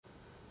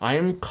I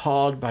am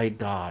called by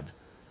God.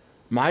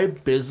 My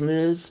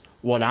business,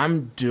 what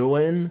I'm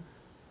doing,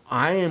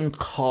 I am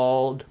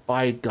called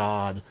by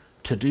God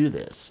to do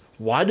this.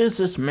 Why does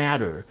this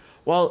matter?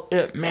 Well,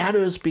 it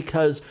matters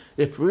because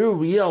if we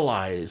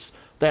realize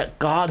that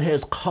God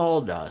has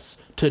called us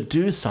to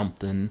do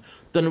something,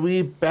 then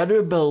we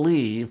better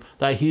believe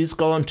that He's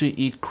going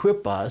to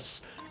equip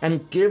us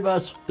and give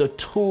us the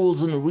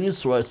tools and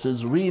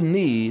resources we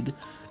need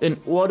in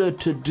order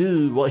to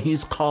do what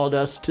He's called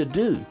us to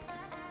do.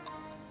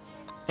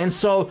 And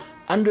so,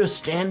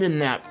 understanding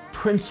that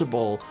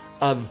principle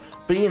of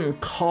being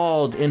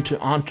called into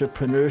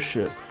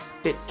entrepreneurship,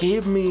 it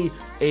gave me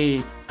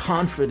a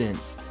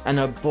confidence and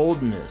a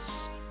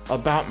boldness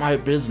about my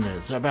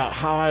business, about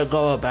how I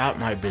go about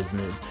my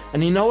business.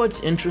 And you know what's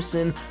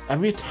interesting?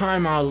 Every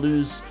time I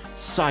lose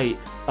sight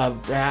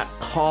of that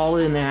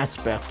calling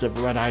aspect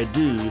of what I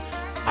do,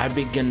 I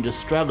begin to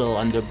struggle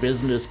and the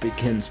business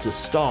begins to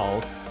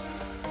stall.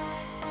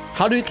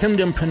 How do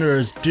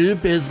kingdompreneurs do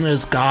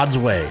business God's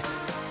way?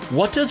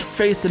 What does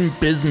faith in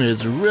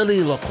business really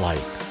look like?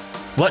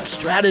 What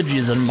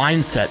strategies and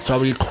mindsets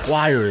are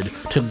required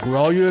to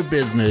grow your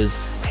business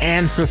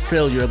and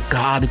fulfill your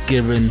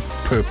God-given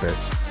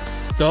purpose?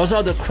 Those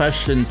are the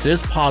questions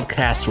this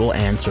podcast will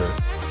answer.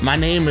 My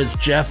name is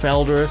Jeff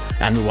Elder,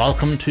 and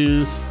welcome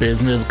to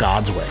Business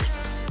God's Way.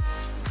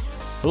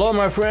 Hello,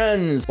 my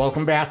friends.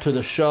 Welcome back to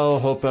the show.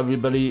 Hope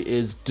everybody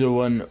is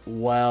doing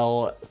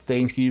well.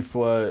 Thank you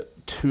for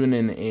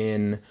tuning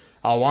in.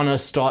 I want to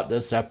start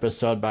this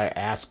episode by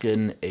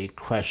asking a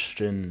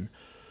question.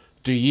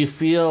 Do you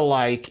feel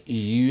like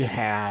you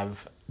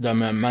have the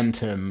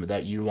momentum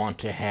that you want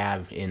to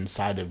have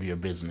inside of your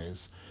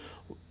business?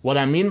 What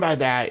I mean by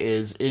that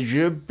is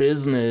your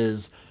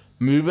business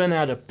moving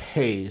at a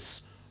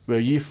pace where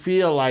you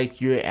feel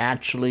like you're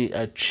actually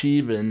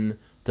achieving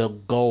the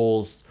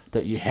goals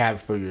that you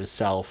have for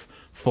yourself,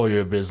 for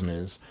your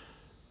business?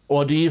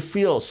 Or do you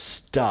feel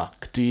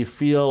stuck? Do you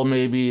feel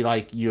maybe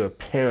like you're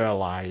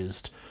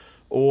paralyzed?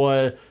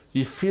 Or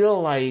you feel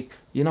like,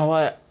 you know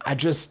what,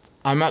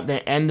 I'm at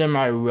the end of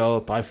my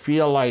rope. I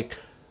feel like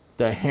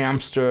the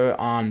hamster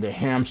on the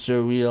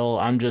hamster wheel.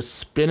 I'm just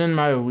spinning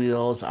my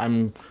wheels.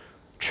 I'm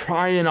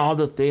trying all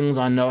the things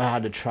I know how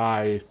to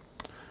try.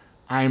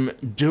 I'm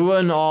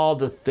doing all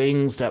the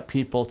things that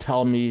people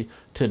tell me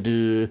to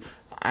do.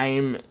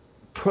 I'm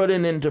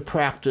putting into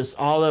practice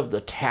all of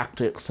the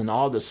tactics and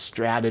all the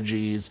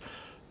strategies,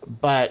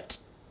 but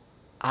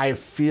I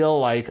feel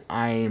like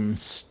I'm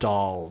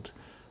stalled.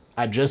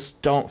 I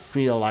just don't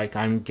feel like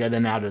I'm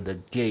getting out of the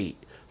gate,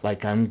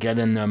 like I'm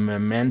getting the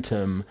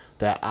momentum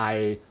that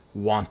I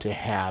want to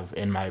have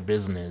in my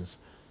business.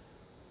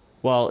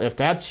 Well, if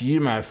that's you,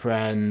 my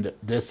friend,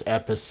 this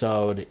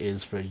episode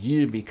is for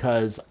you,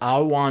 because I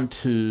want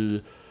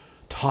to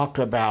talk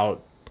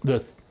about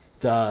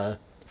the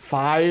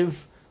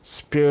 5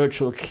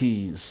 spiritual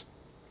keys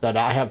that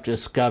I have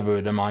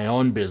discovered in my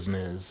own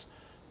business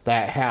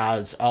that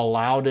has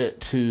allowed it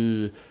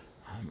to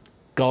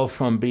go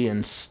from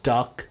being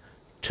stuck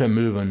to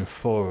moving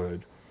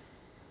forward.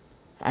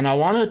 And I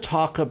want to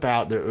talk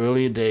about the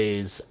early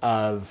days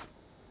of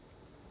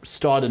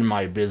starting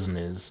my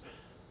business.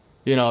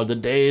 You know, the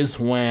days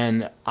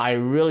when I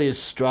really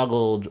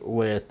struggled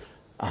with,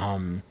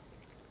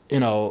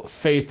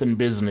 faith in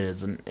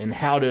business and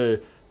how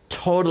to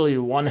totally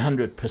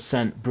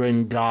 100%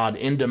 bring God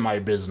into my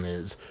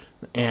business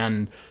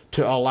and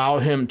to allow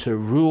Him to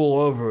rule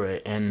over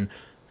it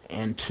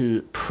and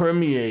to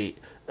permeate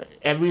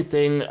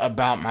everything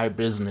about my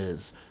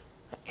business.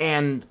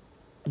 And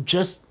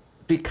just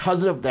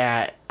because of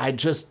that, I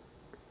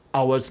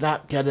was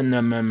not getting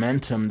the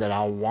momentum that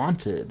I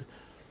wanted.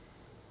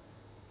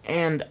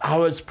 And I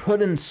was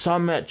putting so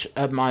much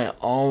of my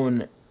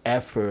own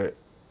effort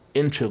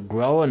into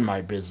growing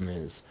my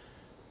business.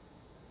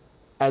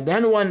 And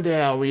then one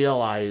day I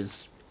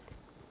realized,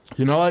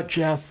 you know what,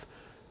 Jeff?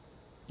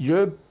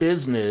 Your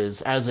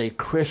business as a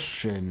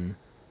Christian,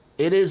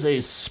 it is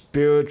a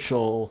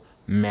spiritual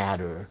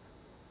matter.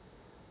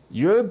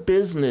 Your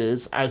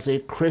business as a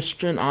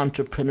Christian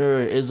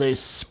entrepreneur is a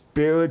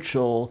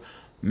spiritual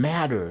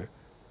matter.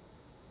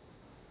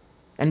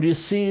 And you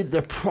see,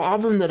 the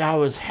problem that I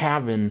was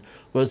having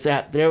was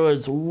that there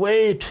was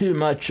way too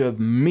much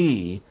of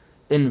me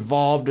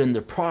involved in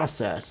the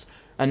process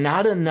and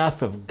not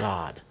enough of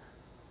God.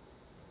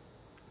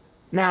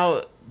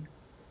 Now,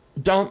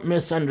 don't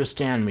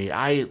misunderstand me.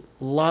 I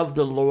love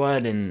the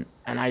Lord and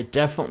I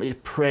definitely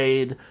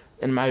prayed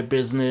in my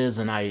business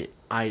and I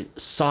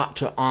sought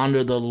to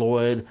honor the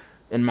Lord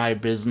in my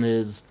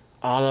business,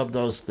 all of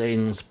those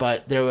things,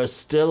 but there was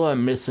still a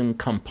missing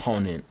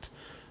component.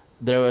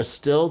 There was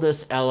still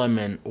this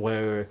element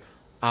where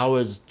I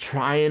was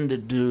trying to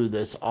do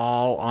this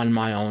all on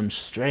my own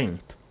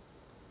strength.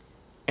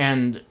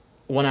 And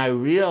when I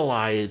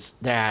realized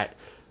that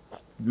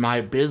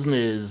my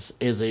business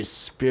is a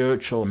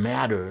spiritual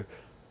matter,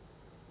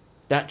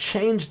 that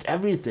changed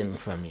everything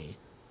for me.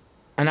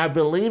 And I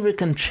believe it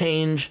can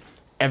change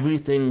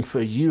everything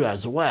for you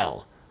as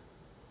well.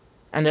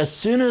 And as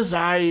soon as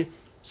I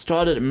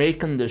started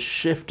making the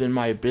shift in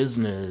my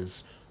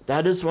business,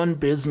 that is when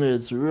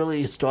business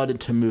really started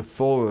to move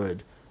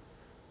forward.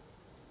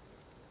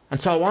 And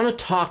so I want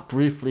to talk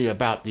briefly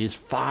about these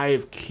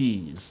 5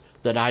 keys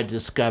that I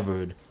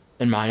discovered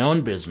in my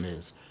own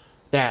business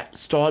that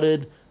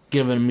started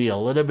giving me a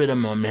little bit of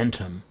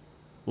momentum,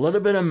 a little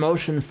bit of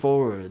motion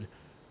forward.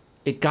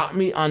 It got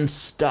me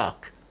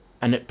unstuck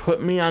and it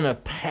put me on a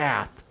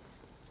path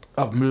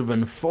of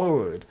moving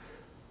forward.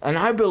 And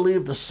I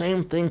believe the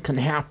same thing can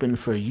happen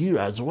for you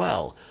as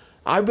well.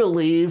 I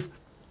believe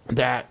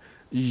that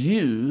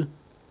you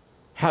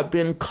have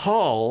been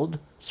called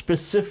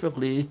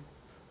specifically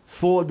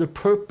for the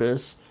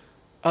purpose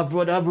of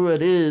whatever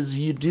it is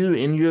you do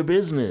in your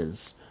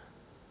business.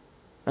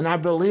 And I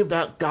believe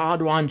that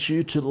God wants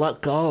you to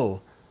let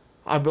go.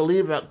 I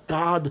believe that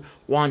God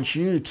wants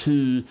you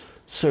to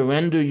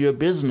surrender your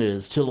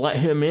business, to let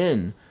Him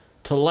in,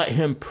 to let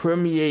Him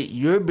permeate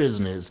your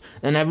business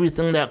and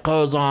everything that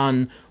goes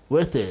on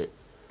with it,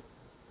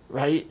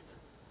 right?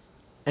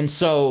 And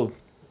so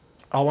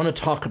I want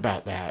to talk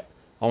about that.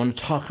 I want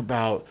to talk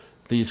about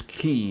these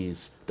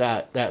keys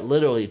that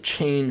literally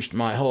changed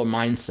my whole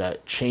mindset,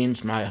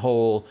 changed my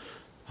whole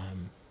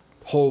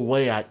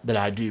way that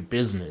I do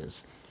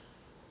business.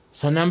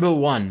 So number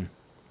 1,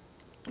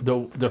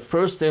 the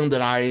first thing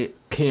that I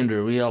came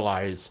to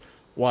realize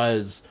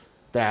was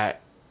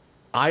that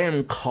I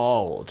am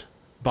called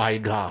by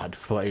God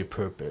for a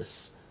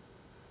purpose.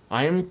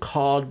 I am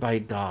called by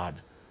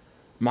God.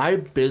 My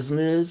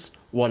business,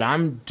 what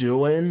I'm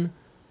doing,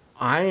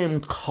 I am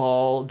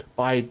called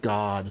by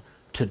God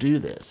to do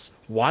this.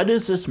 Why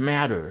does this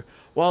matter?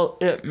 Well,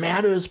 it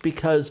matters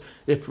because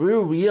if we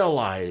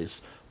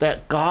realize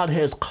that God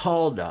has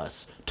called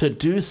us to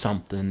do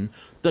something,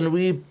 then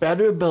we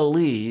better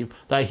believe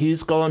that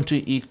He's going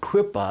to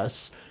equip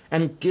us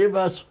and give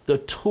us the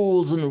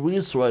tools and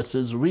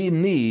resources we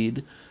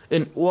need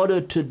in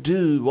order to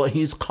do what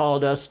He's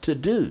called us to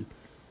do.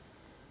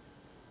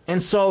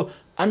 And so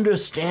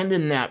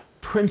understanding that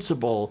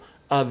principle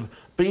of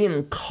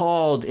being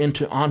called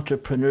into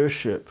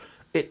entrepreneurship,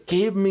 it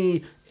gave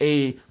me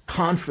a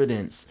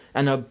confidence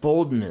and a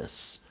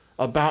boldness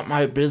about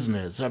my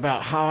business,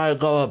 about how I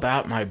go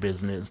about my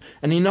business.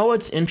 And you know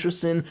what's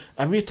interesting?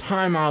 Every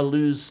time I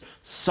lose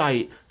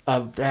sight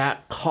of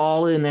that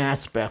call-in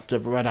aspect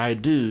of what I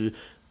do,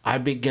 I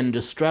begin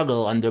to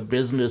struggle and the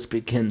business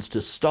begins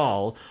to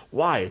stall.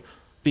 Why?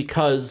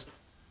 Because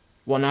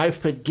when I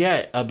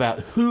forget about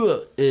who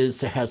it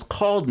is that has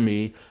called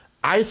me,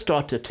 I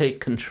start to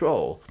take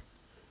control.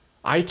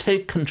 I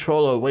take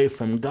control away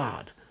from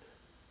God.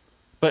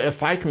 But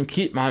if I can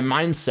keep my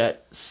mindset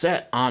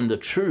set on the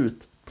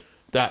truth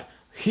that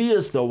He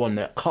is the one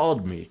that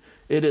called me,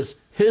 it is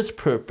His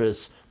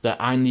purpose that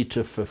I need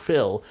to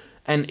fulfill,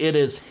 and it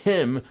is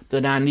Him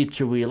that I need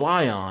to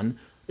rely on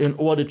in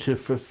order to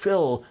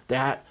fulfill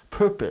that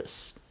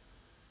purpose.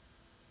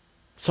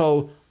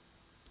 So,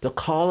 the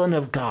calling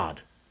of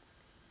God.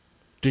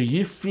 Do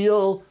you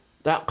feel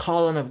that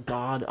calling of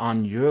God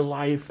on your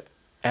life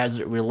as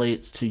it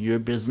relates to your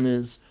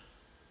business?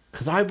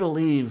 Because I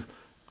believe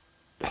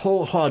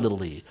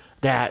wholeheartedly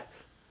that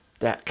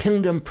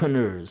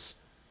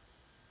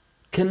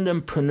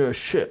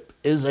kingdomship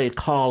is a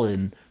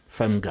calling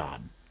from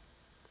God.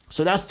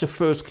 So that's the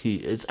first key,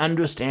 is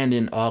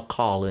understanding our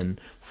calling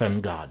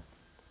from God.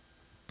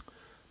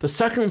 The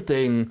second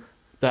thing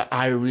that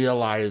I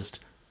realized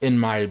in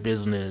my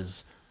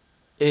business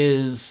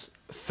is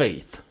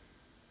faith,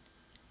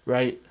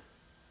 right?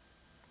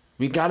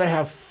 We got to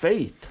have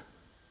faith.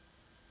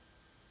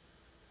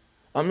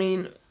 I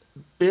mean,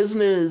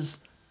 business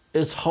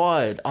is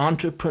hard.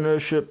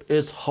 Entrepreneurship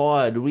is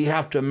hard. We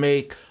have to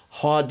make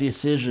hard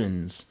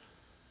decisions.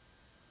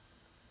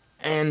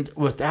 And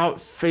without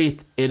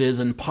faith, it is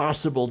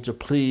impossible to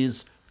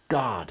please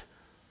God,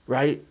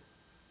 right?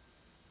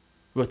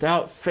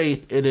 Without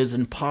faith, it is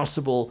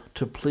impossible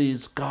to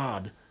please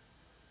God.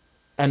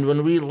 And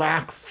when we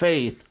lack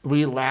faith,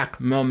 we lack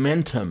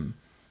momentum.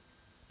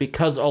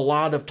 Because a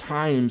lot of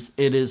times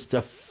it is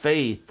the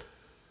faith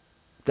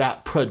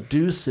that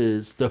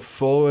produces the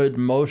forward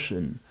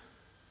motion.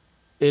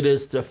 It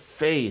is the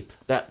faith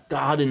that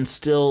God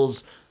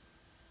instills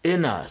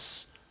in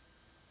us.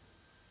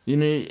 You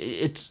know,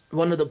 it's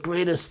one of the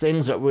greatest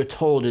things that we're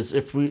told is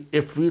if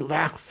we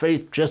lack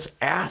faith, just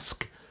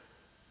ask.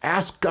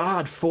 Ask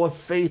God for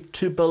faith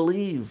to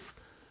believe.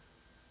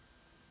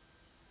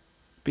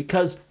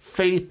 Because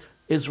faith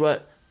is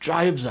what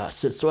drives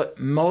us. It's what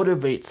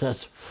motivates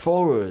us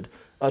forward.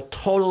 A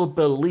total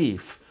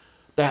belief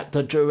that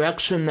the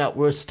direction that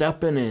we're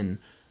stepping in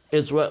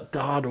is what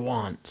God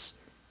wants.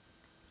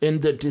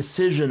 In the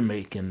decision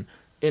making,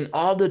 in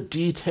all the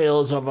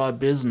details of our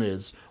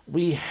business,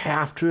 we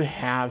have to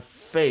have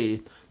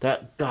faith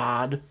that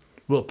God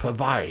will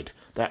provide,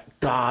 that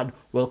God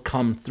will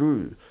come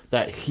through,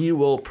 that He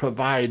will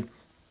provide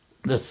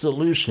the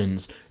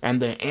solutions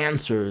and the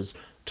answers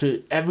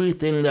to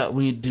everything that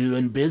we do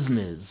in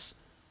business.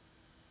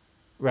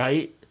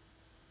 Right?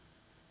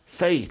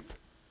 Faith.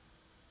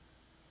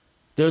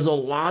 There's a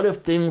lot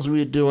of things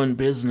we do in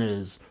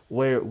business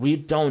where we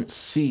don't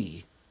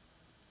see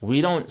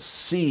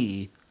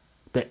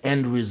the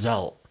end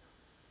result.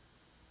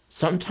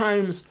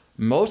 Sometimes,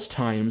 most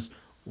times,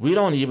 we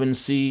don't even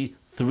see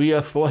 3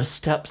 or 4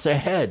 steps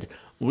ahead.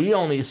 We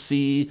only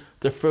see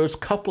the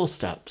first couple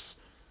steps.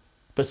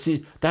 But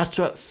see, that's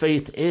what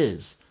faith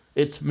is.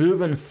 It's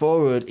moving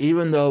forward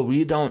even though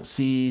we don't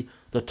see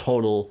the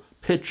total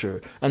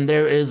picture. And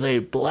there is a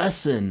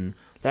blessing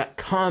that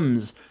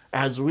comes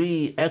as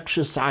we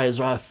exercise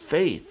our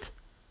faith.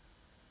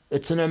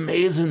 It's an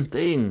amazing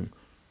thing.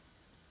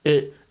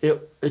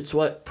 It's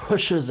what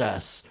pushes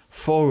us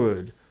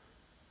forward.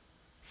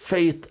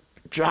 Faith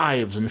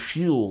drives and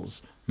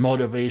fuels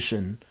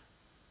motivation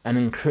and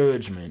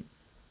encouragement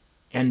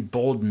and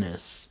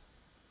boldness,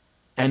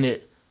 and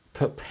it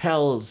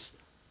propels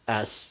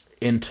us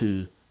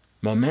into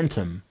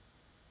momentum.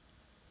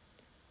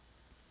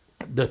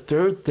 The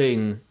third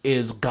thing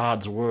is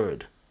God's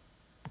Word.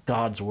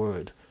 God's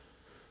Word.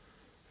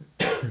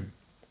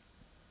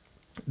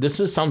 This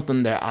is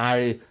something that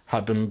I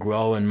have been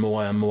growing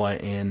more and more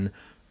in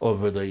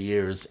over the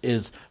years,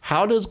 is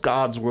how does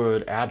God's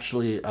Word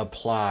actually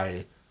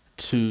apply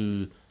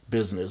to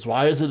business?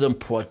 Why is it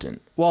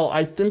important? Well,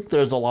 I think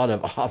there's a lot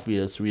of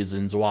obvious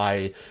reasons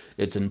why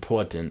it's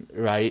important,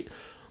 right?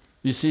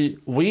 You see,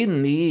 we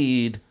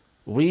need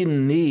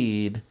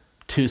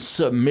to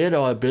submit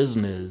our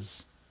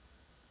business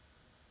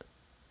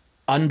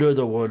under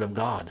the Word of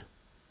God.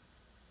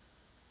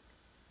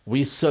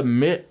 We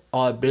submit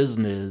our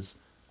business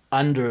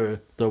under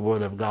the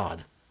Word of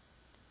God,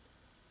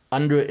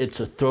 under its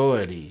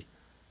authority,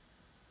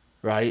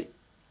 right?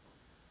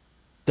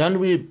 Then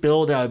we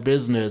build our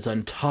business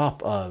on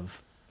top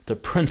of the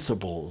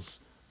principles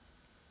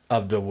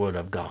of the Word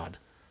of God.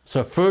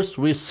 So first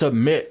we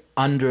submit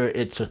under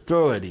its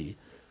authority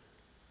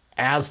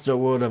as the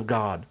Word of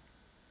God.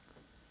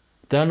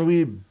 Then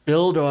we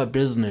build our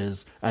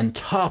business on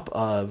top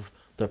of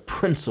the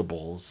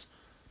principles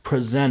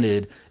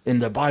presented in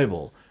the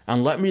Bible.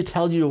 And let me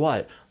tell you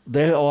what,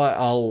 there are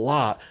a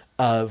lot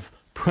of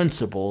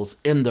principles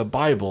in the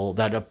Bible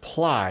that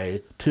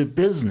apply to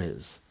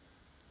business.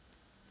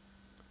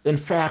 In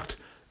fact,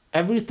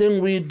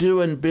 everything we do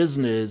in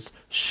business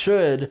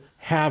should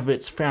have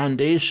its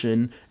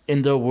foundation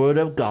in the Word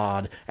of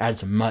God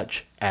as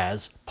much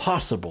as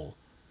possible.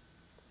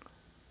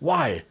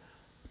 Why?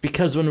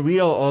 Because when we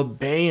are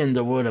obeying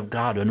the Word of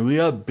God, when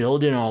we are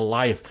building our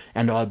life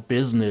and our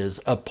business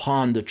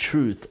upon the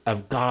truth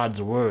of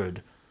God's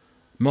Word,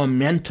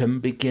 momentum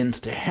begins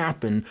to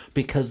happen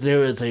because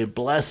there is a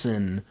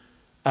blessing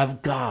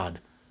of God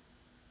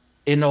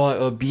in our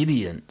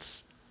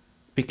obedience.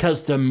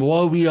 Because the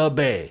more we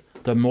obey,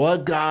 the more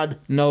God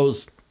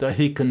knows that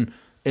He can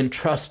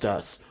entrust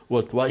us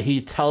with what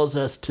He tells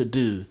us to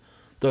do,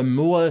 the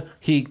more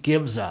He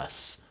gives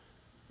us,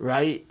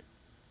 right?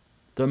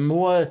 The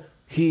more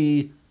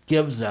He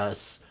gives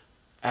us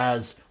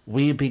as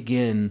we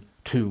begin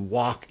to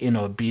walk in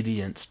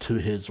obedience to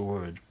His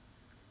Word,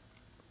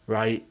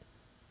 right?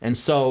 And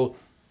so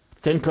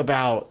think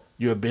about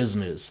your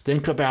business.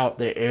 Think about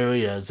the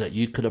areas that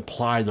you could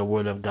apply the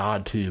Word of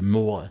God to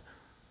more.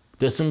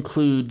 This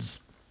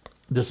includes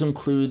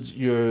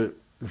your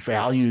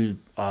value,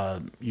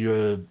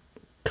 your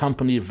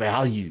company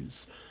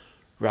values,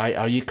 right?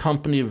 Are your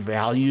company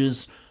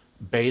values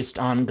based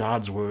on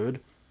God's Word?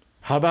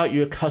 How about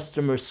your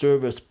customer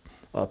service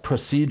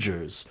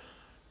procedures,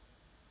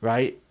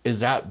 right?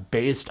 Is that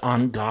based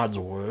on God's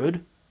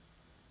Word?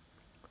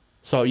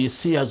 So you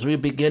see, as we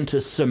begin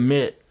to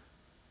submit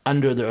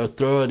under the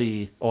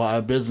authority, or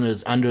our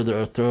business under the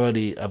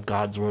authority of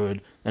God's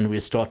Word, and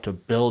we start to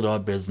build our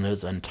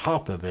business on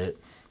top of it,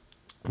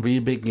 we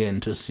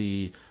begin to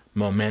see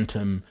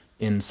momentum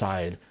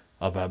inside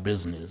of our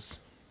business.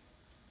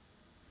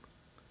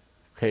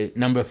 Okay,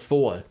 number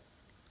 4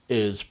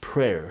 is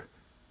prayer.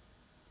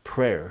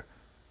 Prayer.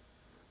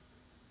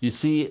 You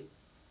see,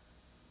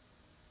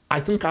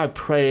 I think I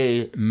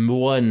pray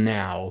more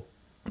now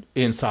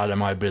inside of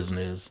my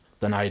business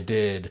than I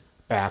did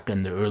back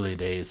in the early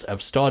days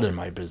of starting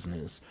my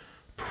business.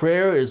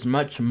 Prayer is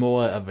much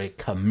more of a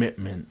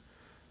commitment.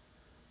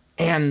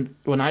 And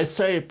when I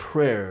say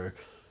prayer,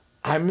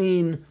 I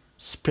mean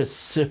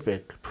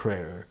specific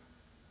prayer,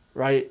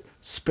 right?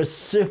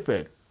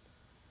 Specific,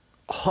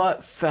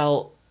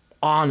 heartfelt,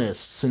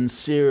 honest,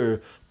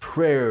 sincere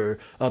prayer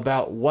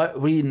about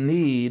what we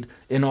need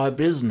in our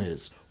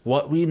business,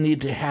 what we need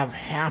to have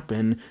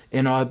happen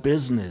in our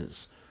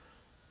business.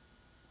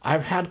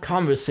 I've had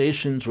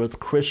conversations with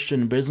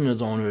Christian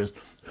business owners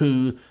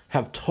who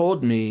have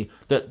told me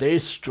that they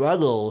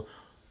struggle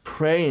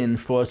praying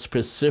for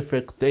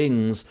specific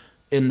things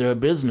in their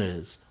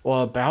business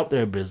or about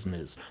their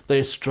business.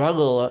 They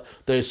struggle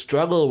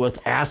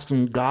with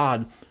asking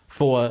God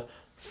for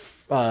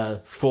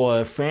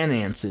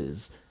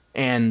finances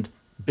and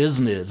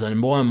business and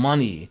more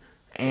money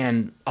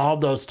and all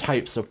those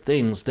types of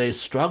things. They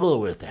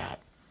struggle with that.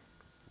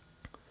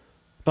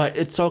 But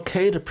it's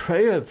okay to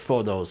pray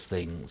for those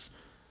things.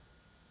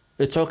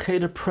 It's okay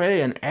to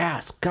pray and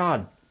ask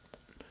God,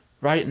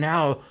 Right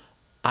now,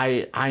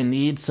 I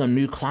need some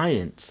new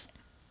clients,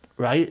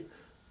 right?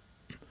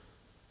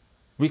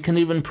 We can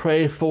even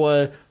pray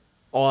for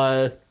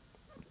our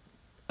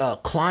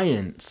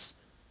clients,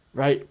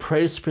 right?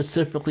 Pray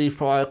specifically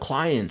for our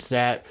clients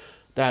that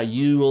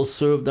you will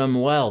serve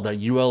them well, that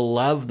you will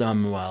love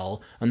them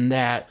well, and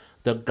that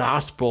the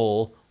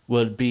gospel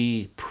would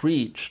be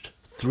preached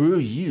through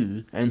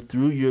you and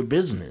through your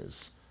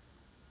business,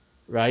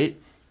 right?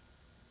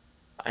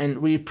 And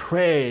we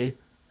pray,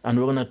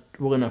 and we're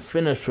gonna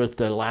finish with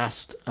the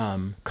last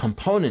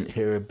component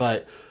here,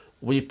 but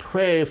we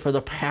pray for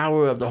the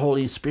power of the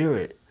Holy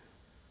Spirit.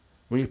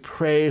 We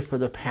pray for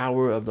the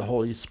power of the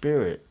Holy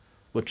Spirit,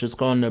 which is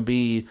going to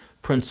be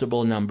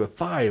principle number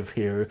 5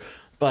 here.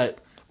 But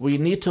we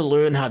need to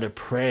learn how to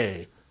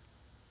pray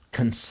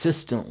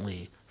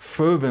consistently,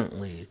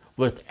 fervently,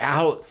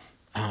 without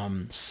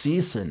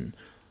ceasing.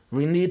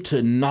 We need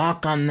to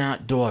knock on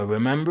that door.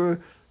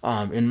 Remember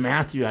in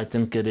Matthew, I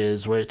think it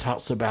is, where it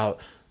talks about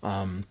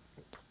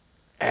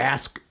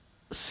ask,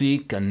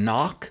 seek, and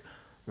knock,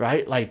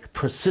 right? Like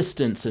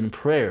persistence in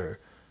prayer.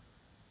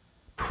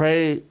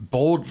 Pray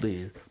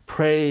boldly,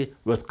 pray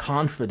with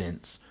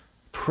confidence,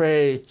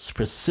 pray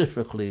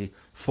specifically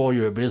for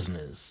your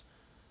business.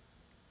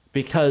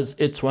 Because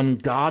it's when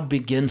God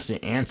begins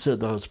to answer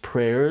those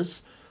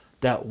prayers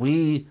that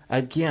we,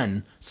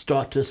 again,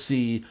 start to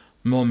see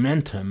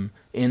momentum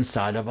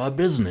inside of our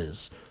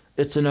business.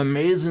 It's an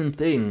amazing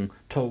thing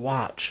to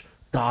watch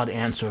God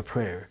answer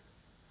prayer.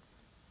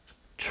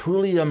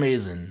 Truly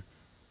amazing.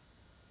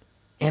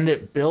 And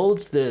it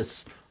builds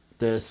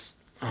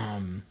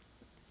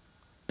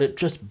it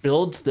just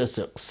builds this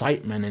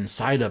excitement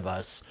inside of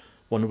us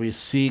when we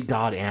see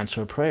God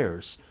answer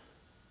prayers.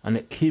 And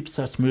it keeps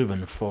us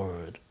moving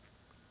forward.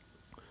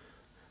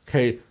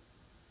 Okay,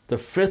 the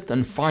 5th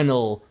and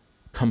final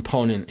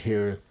component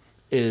here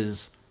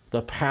is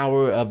the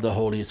power of the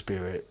Holy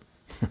Spirit.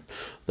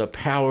 The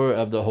power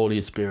of the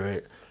Holy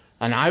Spirit.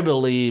 And I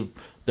believe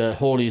the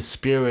Holy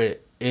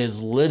Spirit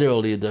is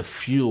literally the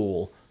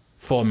fuel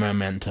for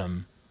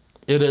momentum.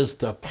 It is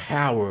the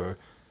power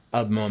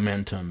of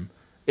momentum.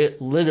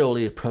 It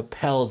literally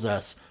propels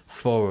us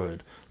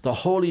forward. The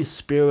Holy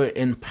Spirit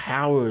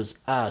empowers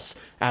us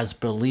as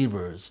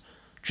believers.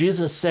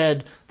 Jesus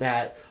said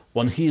that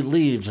when he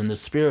leaves and the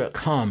Spirit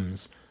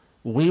comes,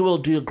 we will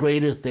do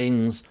greater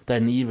things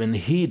than even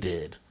he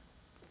did.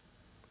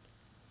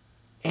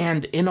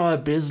 And in our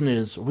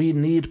business, we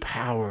need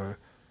power,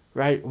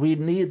 right? We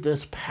need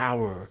this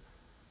power.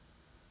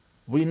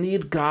 We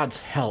need God's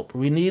help.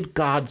 We need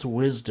God's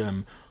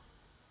wisdom.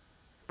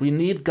 We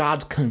need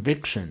God's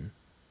conviction.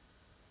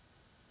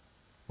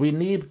 We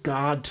need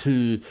God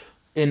to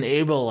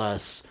enable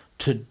us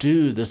to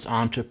do this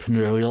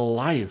entrepreneurial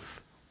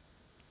life.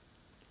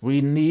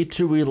 We need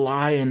to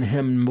rely on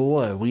him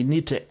more. We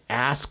need to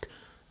ask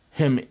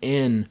him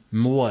in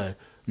more.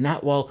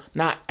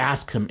 Not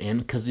ask him in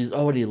because he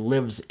already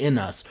lives in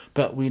us,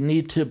 but we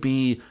need to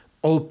be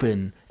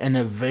open and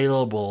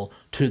available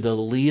to the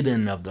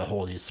leading of the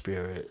Holy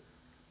Spirit,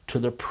 to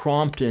the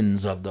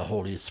promptings of the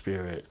Holy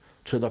Spirit,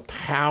 to the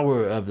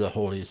power of the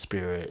Holy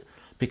Spirit.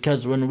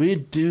 Because when we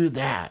do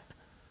that,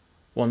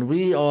 when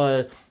we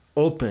are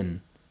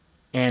open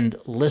and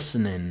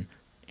listening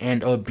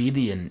and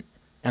obedient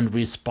and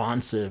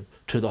responsive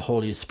to the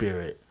Holy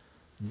Spirit,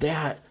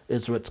 that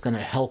is what's going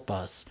to help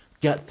us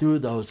get through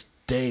those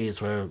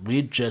days where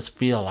we just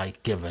feel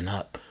like giving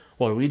up,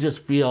 or we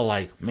just feel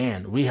like,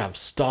 man, we have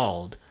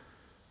stalled.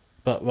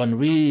 But when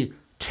we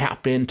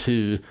tap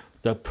into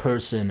the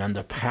person and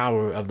the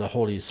power of the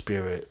Holy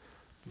Spirit,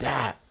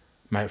 that,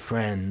 my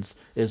friends,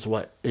 is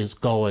what is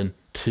going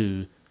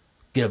to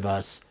give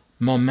us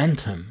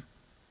momentum.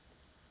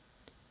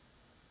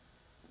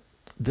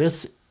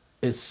 This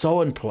is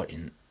so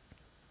important.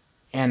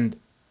 And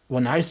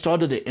when I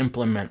started to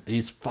implement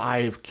these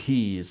 5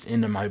 keys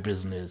into my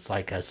business,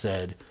 like I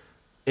said,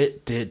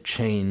 it did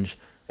change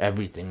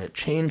everything. It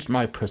changed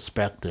my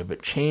perspective.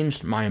 It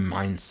changed my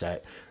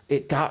mindset.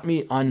 It got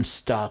me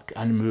unstuck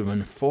and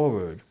moving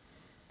forward.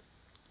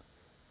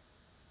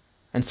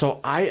 And so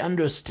I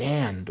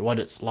understand what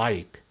it's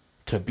like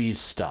to be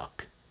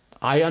stuck.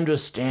 I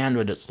understand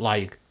what it's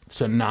like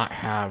to not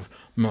have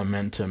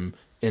momentum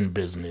in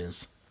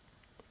business.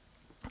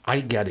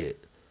 I get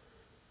it.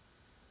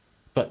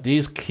 But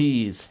these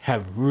keys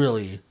have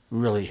really,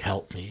 really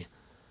helped me.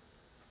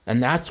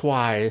 And that's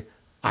why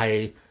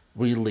I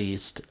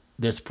released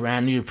this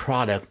brand new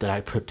product that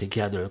I put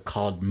together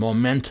called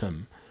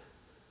Momentum.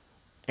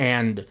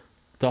 And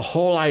the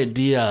whole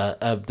idea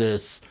of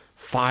this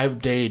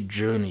 5-day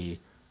journey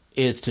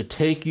is to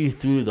take you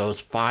through those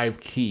 5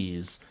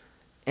 keys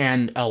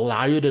and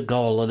allow you to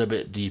go a little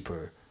bit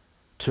deeper,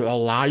 to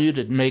allow you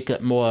to make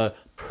it more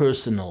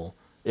personal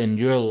in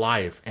your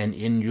life and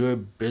in your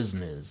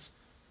business.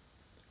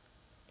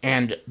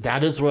 And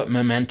that is what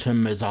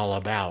Momentum is all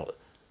about.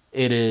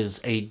 It is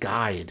a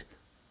guide.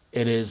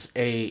 It is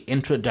a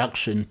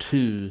introduction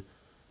to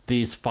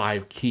these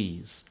 5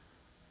 keys.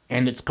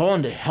 And it's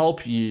going to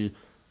help you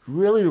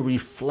really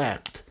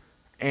reflect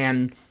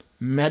and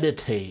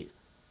meditate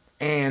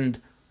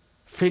and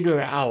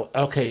figure out,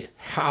 okay,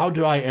 how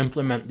do I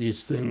implement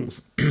these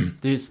things,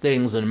 these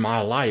things in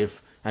my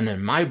life and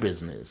in my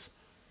business?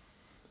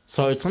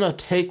 So it's going to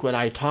take what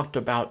I talked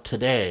about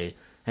today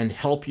and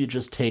help you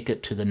just take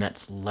it to the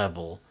next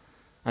level.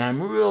 And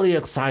I'm really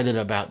excited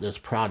about this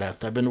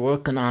product. I've been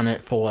working on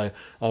it for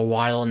a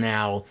while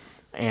now,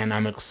 and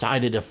I'm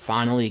excited to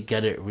finally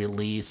get it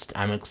released.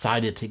 I'm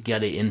excited to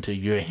get it into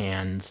your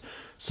hands.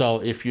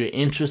 So if you're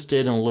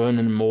interested in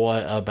learning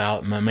more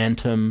about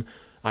Momentum,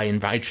 I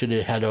invite you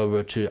to head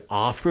over to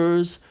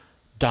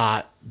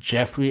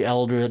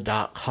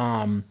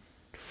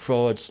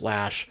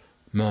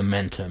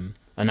offers.jeffreyelder.com/momentum.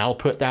 And I'll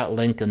put that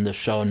link in the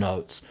show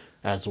notes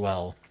as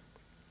well.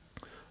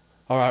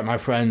 All right, my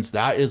friends,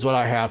 that is what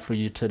I have for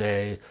you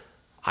today.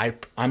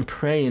 I'm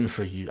praying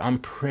for you. I'm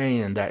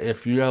praying that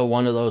if you are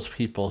one of those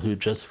people who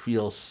just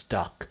feels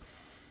stuck,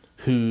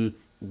 who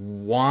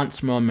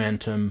wants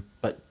momentum,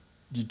 but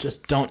you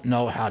just don't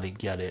know how to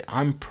get it,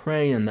 I'm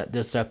praying that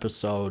this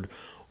episode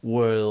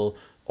will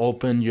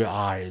open your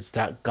eyes,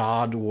 that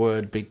God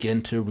would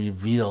begin to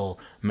reveal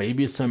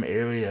maybe some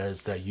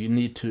areas that you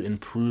need to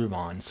improve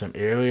on, some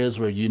areas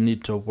where you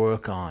need to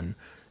work on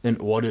in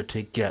order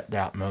to get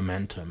that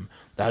momentum.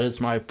 That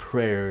is my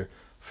prayer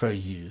for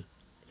you.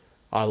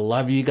 I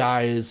love you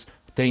guys.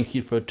 Thank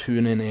you for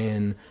tuning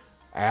in.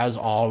 As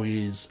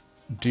always,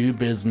 do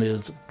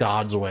business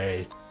God's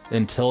way.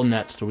 Until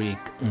next week,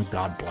 and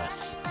God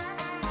bless.